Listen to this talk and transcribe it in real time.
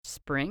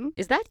spring?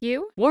 Is that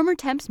you? Warmer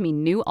temps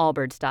mean new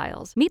Allbirds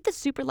styles. Meet the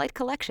Super Light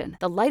Collection,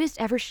 the lightest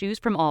ever shoes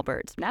from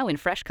Allbirds, now in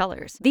fresh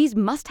colors. These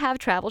must-have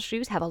travel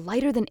shoes have a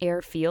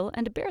lighter-than-air feel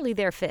and a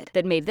barely-there fit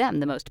that made them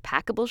the most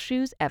packable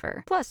shoes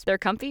ever. Plus, they're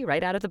comfy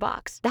right out of the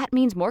box. That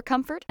means more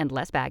comfort and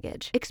less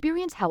baggage.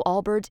 Experience how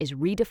Allbirds is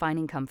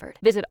redefining comfort.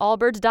 Visit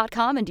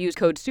allbirds.com and use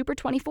code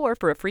SUPER24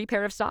 for a free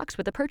pair of socks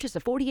with a purchase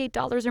of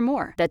 $48 or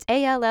more. That's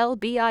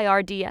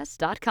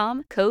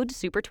ALLBIRDS.com, code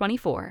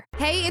SUPER24.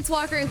 Hey, it's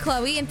Walker and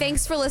Chloe, and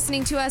thanks for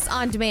listening to us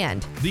on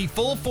demand. The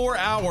full 4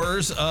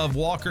 hours of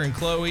Walker and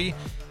Chloe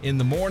in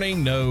the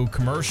morning. No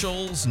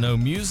commercials, no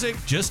music,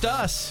 just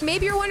us.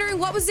 Maybe you're wondering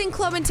what was in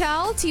Club and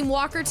Tell. Team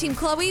Walker, Team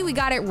Chloe, we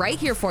got it right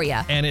here for you.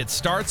 And it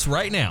starts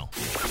right now.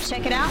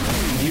 Check it out.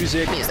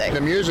 Music.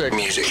 The music.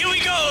 Here we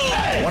go!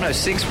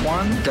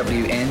 106.1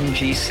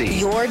 WNGC.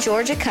 Your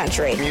Georgia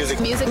country. Music.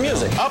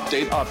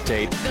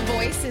 Update. The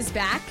Voice is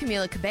back.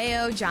 Camila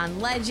Cabello,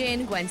 John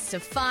Legend, Gwen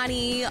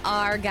Stefani,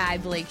 our guy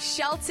Blake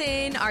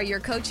Shelton are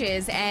your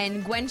coaches.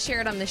 And Gwen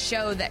shared on the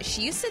show that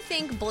she used to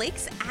think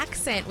Blake's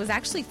accent was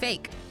actually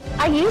fake.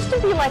 I used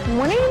to be like,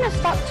 when are you going to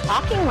stop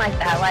talking like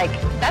that? Like,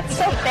 that's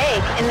so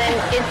fake. And then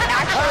it's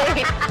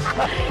actually,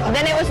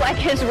 then it was like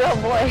his real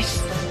voice.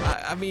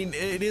 I mean,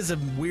 it is a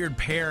weird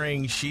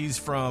pairing. She's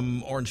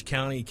from Orange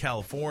County,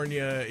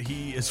 California.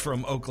 He is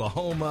from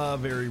Oklahoma,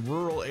 very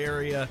rural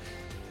area.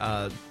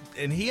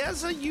 And he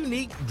has a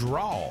unique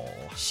drawl.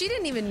 She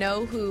didn't even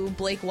know who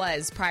Blake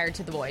was prior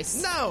to The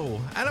Voice.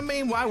 No. And I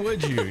mean, why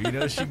would you? You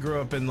know, she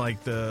grew up in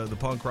like the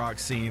punk rock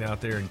scene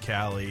out there in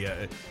Cali.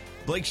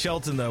 Blake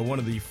Shelton, though, one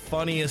of the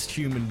funniest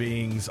human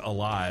beings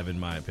alive, in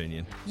my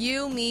opinion.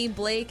 You, me,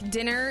 Blake,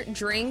 dinner,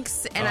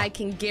 drinks, and I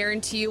can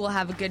guarantee you we'll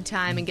have a good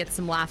time and get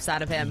some laughs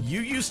out of him.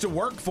 You used to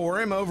work for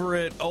him over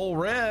at Old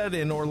Red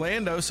in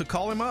Orlando, so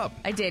call him up.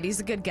 I did. He's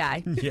a good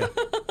guy. Yeah.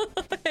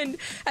 And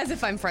as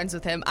if I'm friends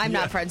with him. I'm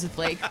not friends with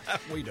Blake.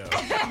 We know.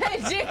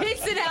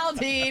 Jason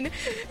Aldean,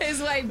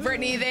 his wife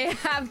Brittany, they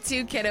have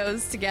 2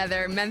 kiddos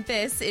together.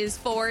 Memphis is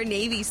 4,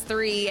 Navy's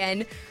 3,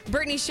 and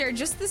Brittany shared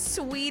just the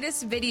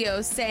sweetest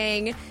video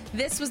saying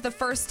this was the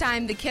first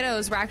time the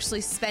kiddos were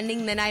actually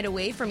spending the night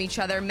away from each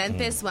other.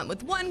 Memphis went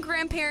with one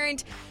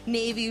grandparent,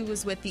 Navy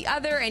was with the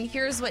other, and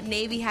here's what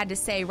Navy had to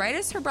say right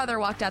as her brother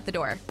walked out the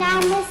door.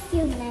 I miss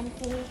you,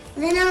 Memphis.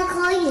 Then I'll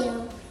call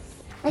you.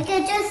 Like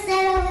I just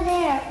said over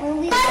there.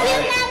 Love you,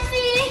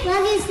 Memphis.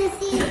 Love you,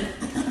 Sissy.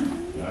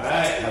 All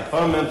right, have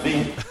fun,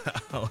 Memphis.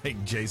 I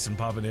like Jason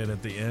popping in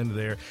at the end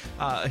there.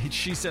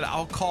 She said,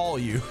 I'll call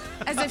you.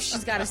 As if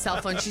she's got a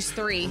cell phone. She's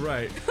 3.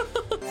 Right.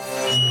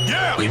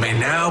 Yeah. We may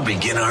now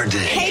begin our day.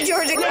 Hey,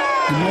 Georgia.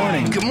 Good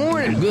morning. Good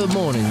morning. Good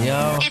morning,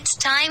 y'all. It's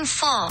time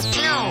for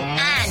Flo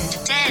and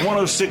Ten.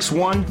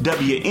 106.1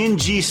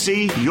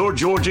 WNGC, your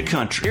Georgia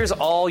country. Here's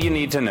all you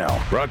need to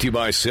know. Brought to you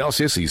by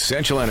Celsius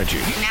Essential Energy.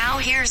 Now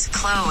here's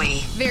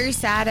Chloe. Very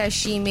sad as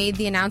she made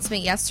the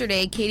announcement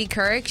yesterday. Katie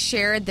Couric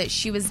shared that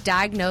she was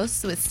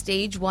diagnosed with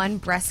stage 1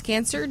 breast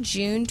cancer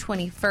June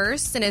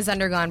 21st and has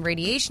undergone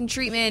radiation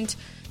treatment,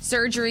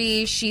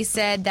 surgery. She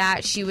said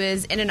that she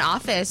was in an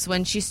office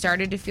when she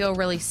started to feel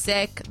really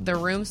sick. The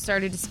room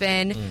started to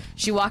spin.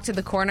 She walked to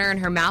the corner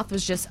and her mouth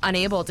was just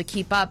unable to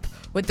keep up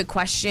with the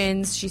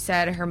questions. She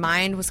said her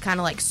mind was kind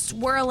of like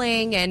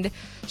swirling, and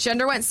she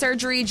underwent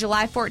surgery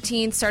July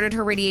 14th, started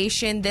her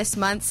radiation this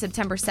month,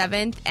 September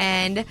 7th,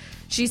 and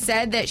she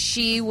said that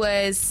she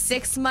was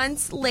 6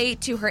 months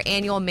late to her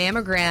annual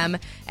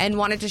mammogram and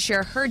wanted to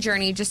share her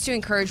journey just to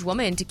encourage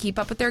women to keep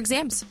up with their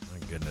exams.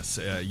 Goodness.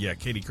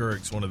 Katie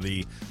Couric's one of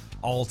the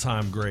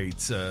all-time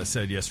greats,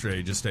 said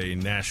yesterday, just a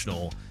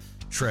national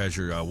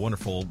treasure, a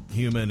wonderful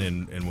human,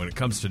 and when it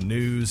comes to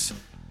news,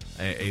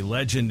 a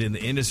legend in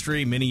the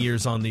industry, many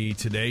years on the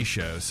Today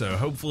Show. So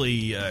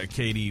hopefully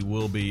Katie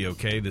will be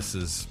okay. This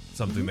is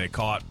something they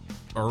caught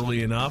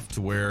early enough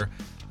to where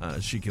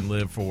she can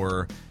live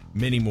for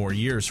many more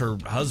years. Her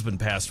husband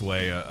passed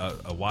away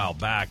a while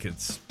back.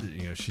 It's,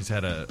 she's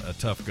had a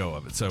tough go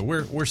of it. So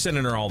we're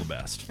sending her all the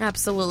best.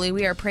 Absolutely.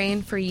 We are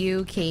praying for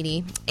you,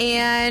 Katie.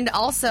 And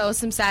also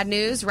some sad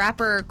news.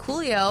 Rapper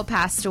Coolio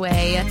passed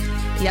away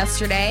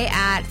yesterday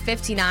at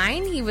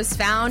 59. He was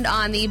found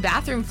on the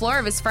bathroom floor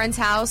of his friend's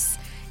house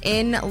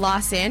in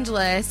Los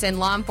Angeles, and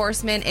law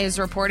enforcement is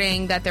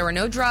reporting that there were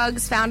no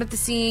drugs found at the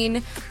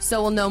scene,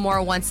 so we'll know more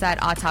once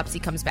that autopsy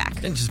comes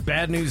back. And just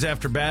bad news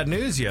after bad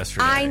news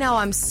yesterday. I know,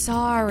 I'm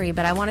sorry,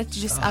 but I wanted to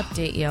just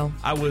update you.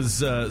 I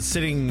was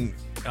sitting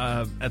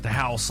at the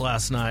house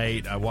last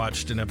night. I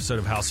watched an episode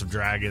of House of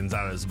Dragons.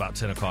 It was about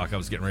 10 o'clock. I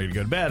was getting ready to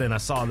go to bed, and I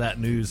saw that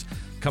news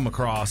come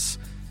across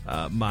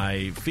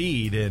my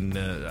feed, and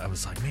I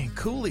was like, man,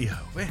 Coolio,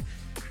 man.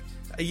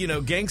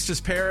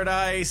 Gangsta's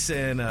Paradise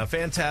and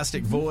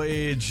Fantastic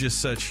Voyage,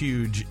 just such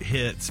huge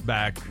hits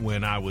back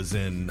when I was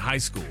in high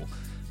school.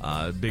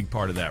 Big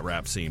part of that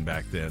rap scene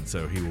back then,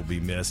 so he will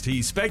be missed.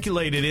 He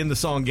speculated in the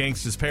song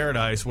Gangsta's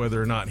Paradise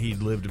whether or not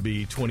he'd live to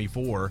be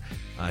 24.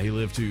 He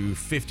lived to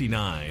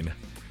 59.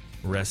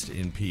 Rest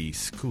in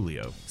peace,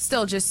 Coolio.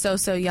 Still just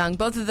so young.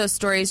 Both of those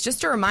stories,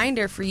 just a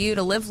reminder for you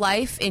to live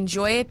life,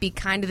 enjoy it, be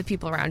kind to the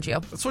people around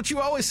you. That's what you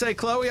always say,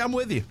 Chloe. I'm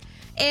with you.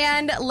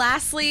 And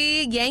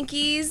lastly,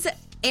 Yankees.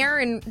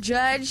 Aaron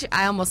Judge,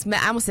 I almost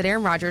said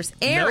Aaron Rodgers.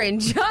 Aaron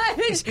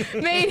Judge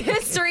made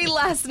history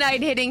last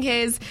night, hitting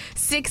his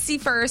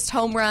 61st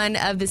home run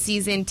of the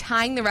season,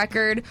 tying the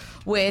record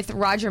with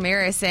Roger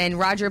Maris. And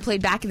Roger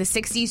played back in the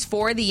 60s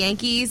for the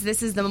Yankees.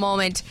 This is the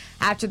moment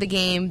after the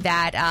game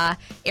that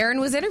Aaron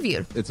was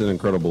interviewed. It's an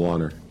incredible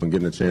honor. I'm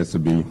getting a chance to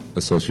be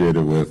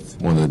associated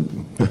with one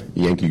of the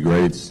Yankee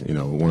greats,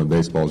 one of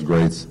baseball's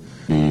greats.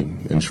 Be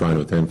enshrined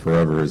with him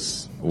forever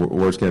is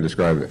words can't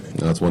describe it. And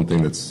that's one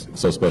thing that's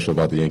so special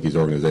about the Yankees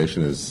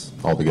organization is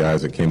all the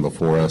guys that came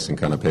before us and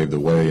kind of paved the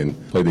way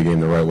and played the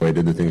game the right way,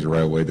 did the things the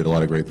right way, did a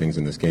lot of great things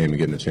in this game, and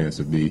getting a chance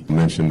to be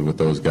mentioned with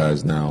those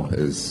guys now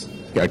is,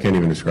 I can't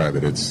even describe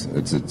it. It's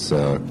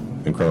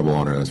incredible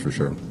honor, that's for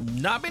sure.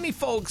 Not many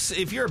folks,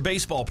 if you're a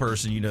baseball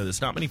person, you know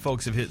this, not many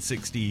folks have hit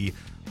 60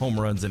 home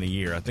runs in a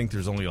year. I think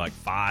there's only like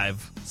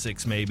 5,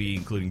 6 maybe,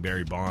 including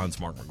Barry Bonds,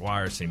 Mark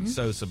McGwire, Sammy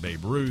Sosa,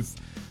 Babe Ruth,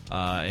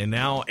 and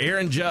now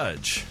Aaron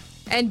Judge.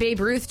 And Babe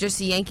Ruth, just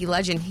a Yankee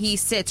legend, he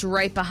sits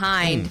right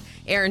behind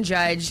Aaron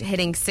Judge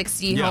hitting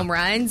 60 home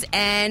runs.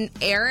 And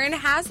Aaron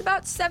has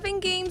about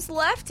 7 games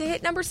left to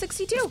hit number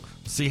 62.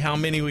 See how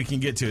many we can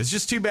get to. It's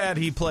just too bad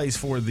he plays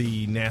for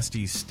the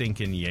nasty,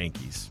 stinking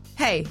Yankees.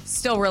 Hey,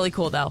 still really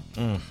cool, though.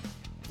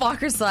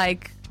 Walker's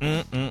like,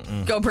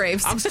 go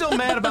Braves. I'm still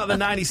mad about the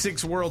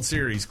 96 World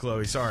Series,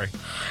 Chloe. Sorry.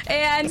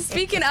 And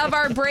speaking of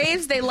our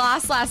Braves, they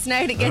lost last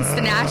night against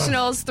the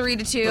Nationals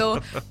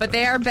 3-2, but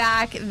they are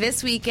back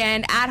this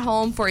weekend at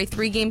home for a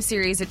 3-game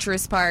series at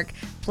Truist Park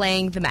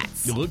playing the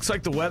Mets. It looks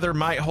like the weather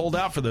might hold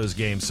out for those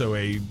games, so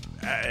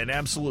an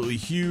absolutely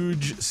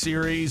huge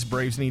series.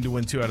 Braves need to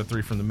win 2 out of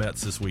 3 from the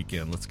Mets this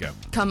weekend. Let's go.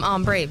 Come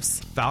on, Braves.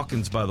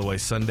 Falcons, by the way,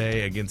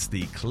 Sunday against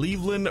the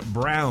Cleveland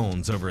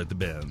Browns over at the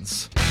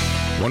Benz.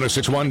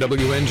 106.1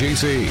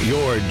 WNGC,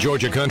 your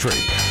Georgia country.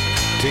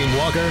 Team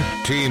Walker,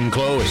 Team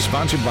Chloe.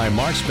 Sponsored by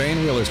Mark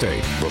Spain Real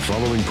Estate. The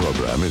following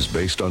program is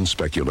based on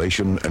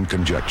speculation and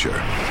conjecture.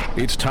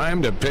 It's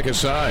time to pick a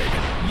side.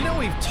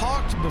 We've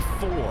talked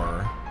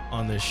before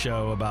on this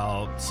show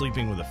about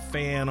sleeping with a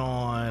fan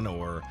on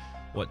or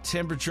what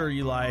temperature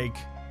you like,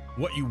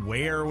 what you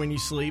wear when you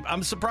sleep.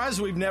 I'm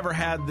surprised we've never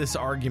had this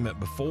argument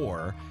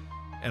before,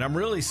 and I'm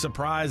really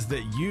surprised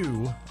that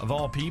you, of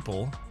all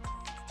people,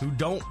 who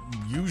don't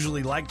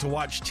usually like to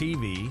watch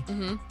TV,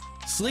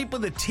 sleep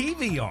with the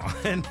TV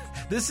on.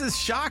 This is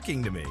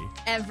shocking to me.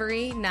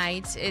 Every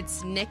night,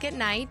 it's Nick at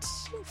Night.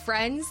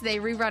 Friends, they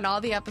rerun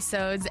all the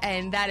episodes,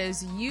 and that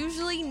is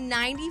usually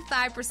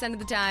 95% of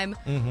the time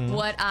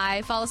what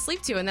I fall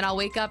asleep to. And then I'll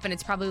wake up, and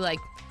it's probably like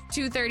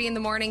 2:30 in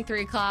the morning,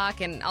 3 o'clock,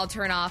 and I'll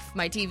turn off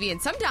my TV.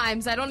 And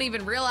sometimes I don't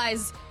even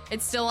realize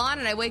it's still on,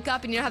 and I wake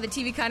up, and you know how the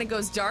TV kind of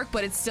goes dark,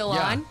 but it's still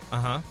on?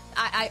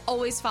 I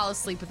always fall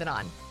asleep with it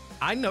on.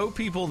 I know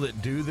people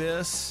that do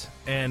this,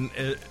 and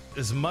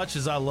as much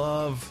as I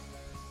love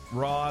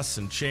Ross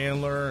and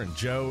Chandler and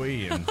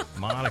Joey and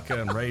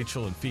Monica and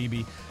Rachel and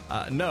Phoebe,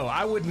 no,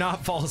 I would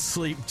not fall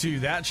asleep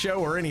to that show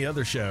or any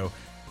other show.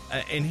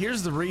 And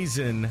here's the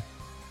reason.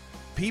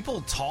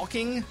 People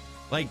talking,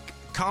 like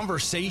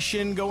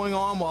conversation going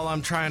on while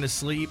I'm trying to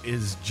sleep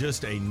is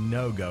just a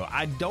no-go.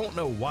 I don't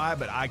know why,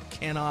 but I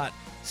cannot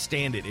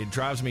stand it. It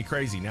drives me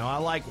crazy. Now, I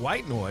like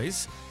white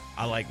noise.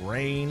 I like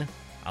rain.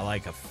 I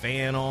like a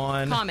fan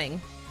on. Calming.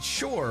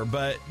 Sure,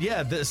 but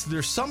yeah,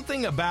 there's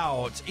something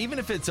about, even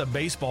if it's a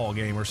baseball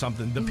game or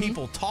something, the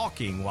people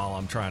talking while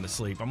I'm trying to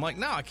sleep. I'm like,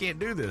 no, I can't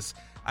do this.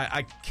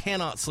 I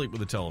cannot sleep with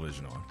the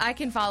television on. I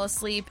can fall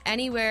asleep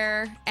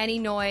anywhere, any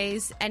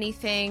noise,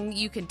 anything.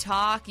 You can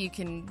talk, you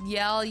can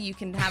yell, you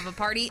can have a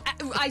party.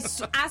 I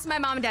asked my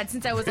mom and dad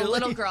since I was a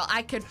little girl.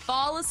 I could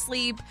fall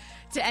asleep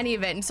to any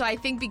of it. And so I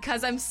think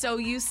because I'm so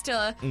used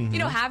to,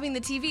 having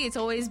the TV, it's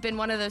always been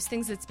one of those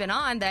things that's been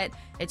on that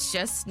it's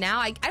just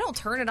now I don't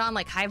turn it on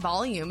like high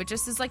volume. It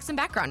just is like some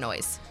background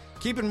noise.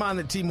 Keep in mind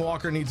that Team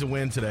Walker needs a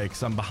win today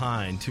because I'm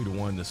behind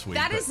 2-1 this week.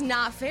 That is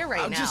not fair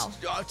now.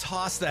 I'll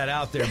toss that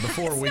out there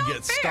before we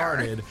get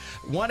started.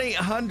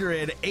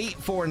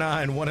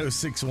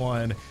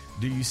 1-800-849-1061.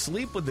 Do you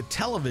sleep with the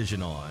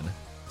television on?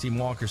 Team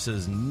Walker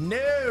says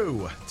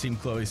no. Team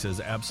Chloe says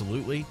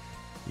absolutely.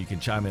 You can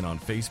chime in on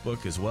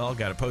Facebook as well.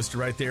 Got it posted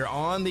right there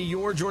on the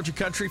Your Georgia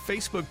Country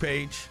Facebook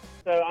page.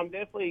 So I'm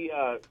definitely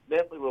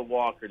with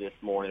Walker this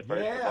morning,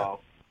 first of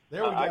all.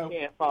 There we go. I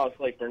can't fall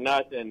asleep for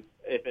nothing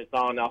if it's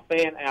on. Now,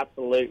 fan,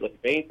 absolutely.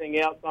 If anything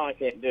else on, I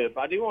can't do it.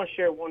 But I do want to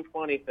share one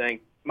funny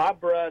thing. My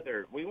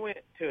brother, we went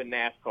to a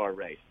NASCAR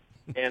race,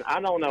 and I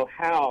don't know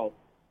how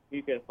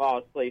you can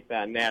fall asleep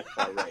at a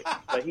NASCAR race,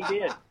 but he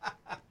did.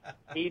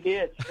 He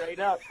did, straight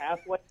up,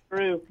 halfway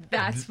through.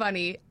 That's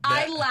funny.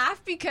 I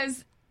laugh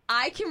because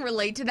I can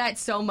relate to that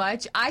so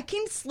much. I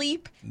can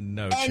sleep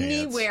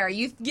anywhere. Chance.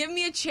 You give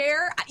me a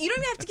chair. You don't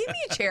even have to give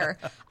me a chair.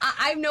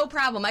 I have no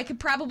problem. I could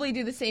probably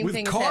do the same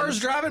thing with cars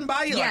driving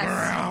by you.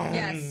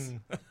 Yes.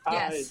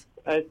 Yes.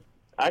 I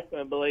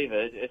couldn't believe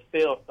it. It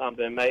still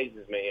something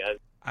amazes me.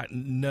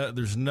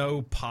 There's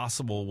no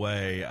possible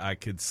way I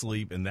could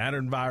sleep in that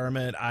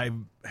environment. I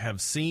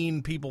have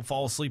seen people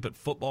fall asleep at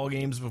football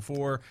games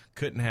before.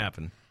 Couldn't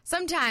happen.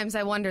 Sometimes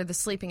I wonder the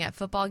sleeping at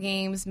football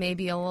games,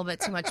 maybe a little bit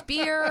too much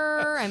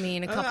beer. I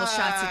mean, a couple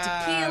shots of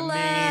tequila.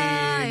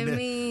 I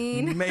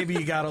mean. Maybe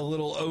you got a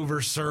little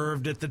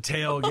overserved at the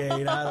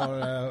tailgate. I don't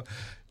know.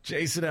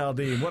 Jason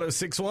Aldean,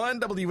 106.1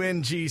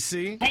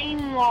 WNGC.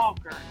 Team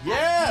Walker.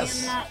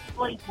 Yes. I cannot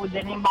sleep with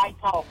anybody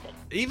talking.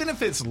 Even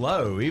if it's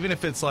low, even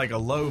if it's like a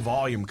low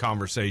volume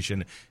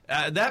conversation,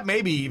 that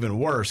may be even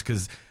worse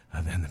because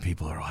then the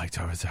people are like,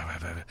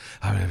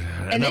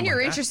 and then you're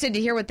interested to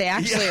hear what they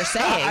actually are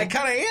saying. I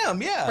kind of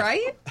am, yeah.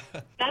 Right?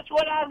 That's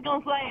what I was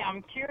going to say.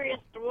 I'm curious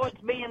to what's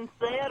being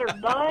said or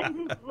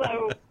done,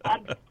 so I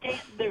just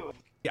can't do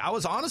it. I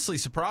was honestly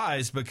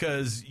surprised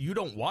because you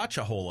don't watch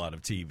a whole lot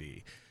of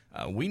TV.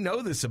 We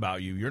know this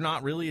about you. You're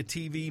not really a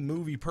TV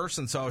movie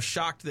person, so I was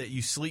shocked that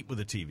you sleep with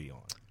the TV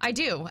on. I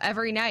do,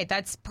 every night.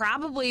 That's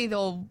probably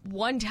the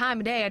one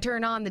time a day I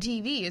turn on the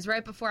TV is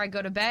right before I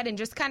go to bed and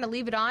just kind of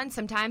leave it on.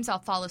 Sometimes I'll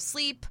fall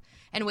asleep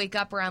and wake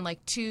up around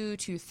like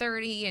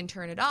 2:30 and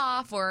turn it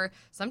off, or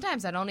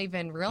sometimes I don't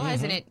even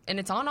realize it, and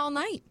it's on all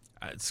night.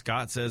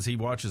 Scott says he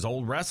watches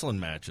old wrestling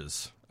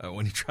matches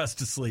when he tries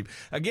to sleep.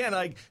 Again,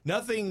 like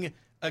nothing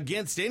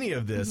against any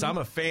of this. I'm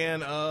a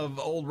fan of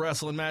old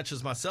wrestling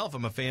matches myself.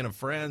 I'm a fan of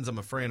Friends. I'm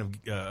a fan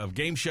of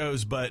game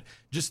shows. But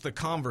just the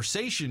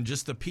conversation,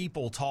 just the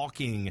people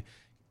talking,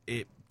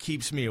 it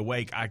keeps me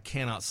awake. I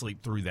cannot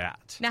sleep through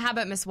that. Now, how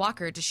about Miss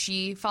Walker? Does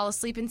she fall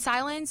asleep in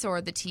silence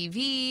or the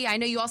TV? I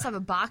know you also have a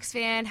box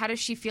fan. How does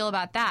she feel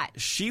about that?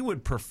 She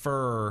would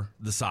prefer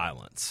the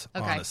silence,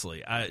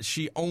 honestly.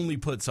 She only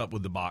puts up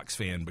with the box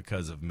fan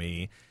because of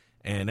me.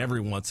 And every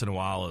once in a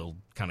while, it'll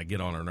kind of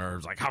get on her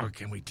nerves. Like, how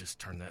can we just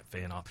turn that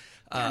fan off?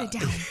 Turn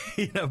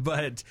it down.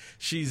 But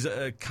she's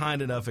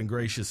kind enough and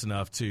gracious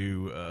enough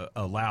to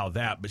allow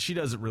that. But she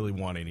doesn't really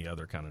want any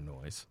other kind of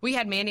noise. We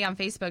had Mandy on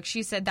Facebook.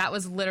 She said that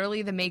was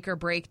literally the make or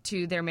break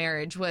to their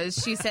marriage.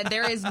 She said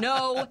there is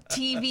no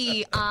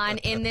TV on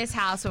in this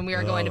house when we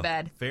are going to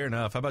bed. Fair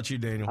enough. How about you,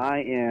 Daniel?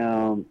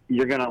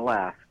 You're going to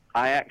laugh.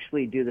 I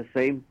actually do the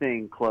same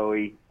thing,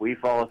 Chloe. We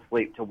fall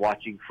asleep to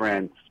watching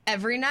Friends.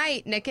 Every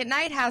night. Nick at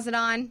Night has it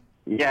on.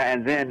 Yeah,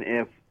 and then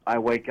if I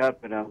wake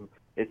up and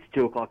it's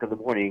 2 o'clock in the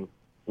morning,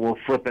 we'll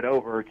flip it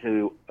over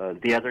to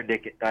the other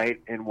Nick at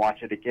Night and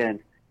watch it again.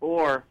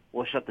 Or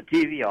we'll shut the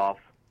TV off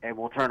and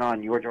we'll turn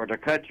on Your Georgia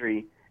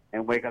Country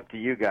and wake up to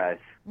you guys.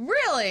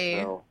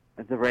 Really? So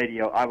the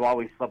radio, I've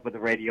always slept with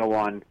the radio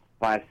on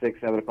 5, 6,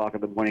 7 o'clock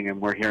in the morning,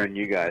 and we're hearing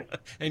you guys.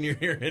 And you're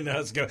hearing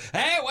us go,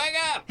 hey, wake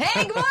up!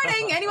 Hey, good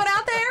morning! Anyone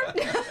out there?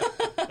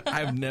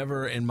 I've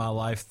never in my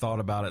life thought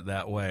about it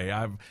that way.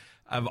 I've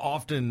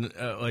often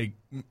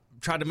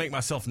tried to make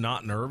myself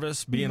not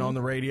nervous being on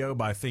the radio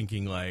by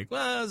thinking like,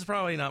 well, there's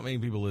probably not many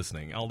people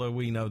listening, although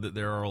we know that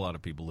there are a lot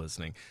of people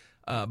listening.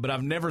 But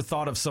I've never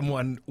thought of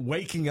someone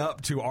waking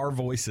up to our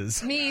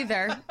voices. Me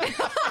either.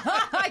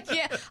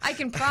 I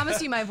can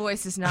promise you my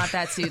voice is not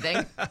that soothing.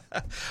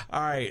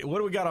 All right. What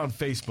do we got on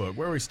Facebook?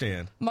 Where we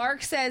stand?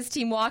 Mark says,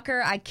 Team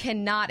Walker, I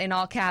cannot, in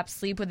all caps,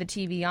 sleep with the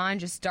TV on.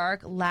 Just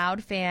dark,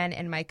 loud fan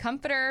and my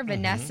comforter.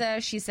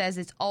 Vanessa, she says,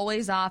 it's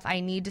always off. I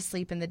need to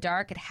sleep in the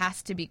dark. It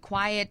has to be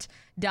quiet.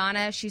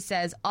 Donna, she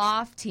says,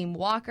 off. Team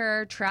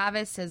Walker.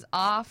 Travis says,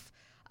 off.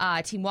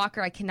 Team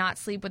Walker, I cannot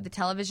sleep with the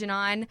television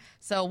on.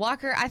 So,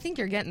 Walker, I think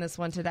you're getting this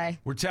one today.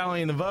 We're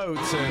tallying the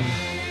votes, and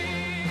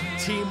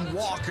Team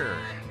Walker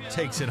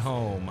takes it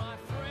home.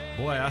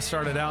 Boy, I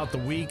started out the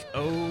week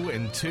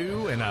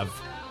 0-2, and I've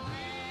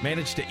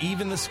managed to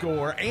even the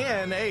score.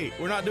 And, hey,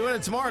 we're not doing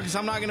it tomorrow because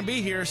I'm not going to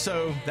be here,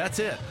 so that's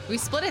it. We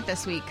split it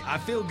this week. I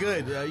feel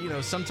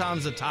good.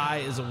 Sometimes a tie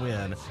is a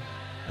win.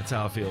 That's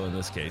how I feel in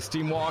this case.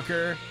 Team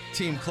Walker,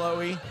 Team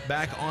Chloe,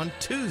 back on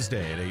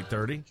Tuesday at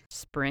 8:30.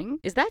 Spring?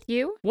 Is that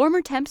you?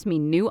 Warmer temps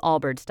mean new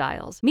Allbirds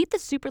styles. Meet the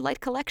Superlight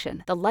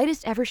Collection, the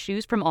lightest ever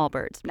shoes from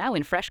Allbirds, now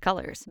in fresh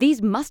colors.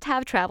 These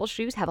must-have travel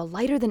shoes have a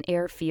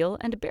lighter-than-air feel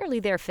and a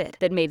barely-there fit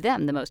that made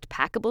them the most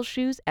packable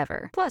shoes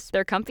ever. Plus,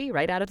 they're comfy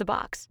right out of the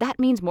box. That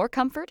means more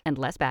comfort and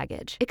less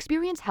baggage.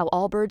 Experience how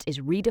Allbirds is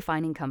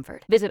redefining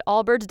comfort. Visit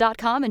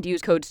allbirds.com and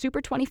use code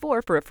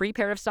SUPER24 for a free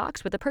pair of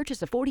socks with a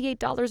purchase of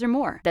 $48 or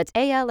more. That's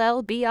ALLBIRDS.com,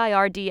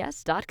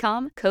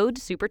 code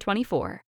SUPER24.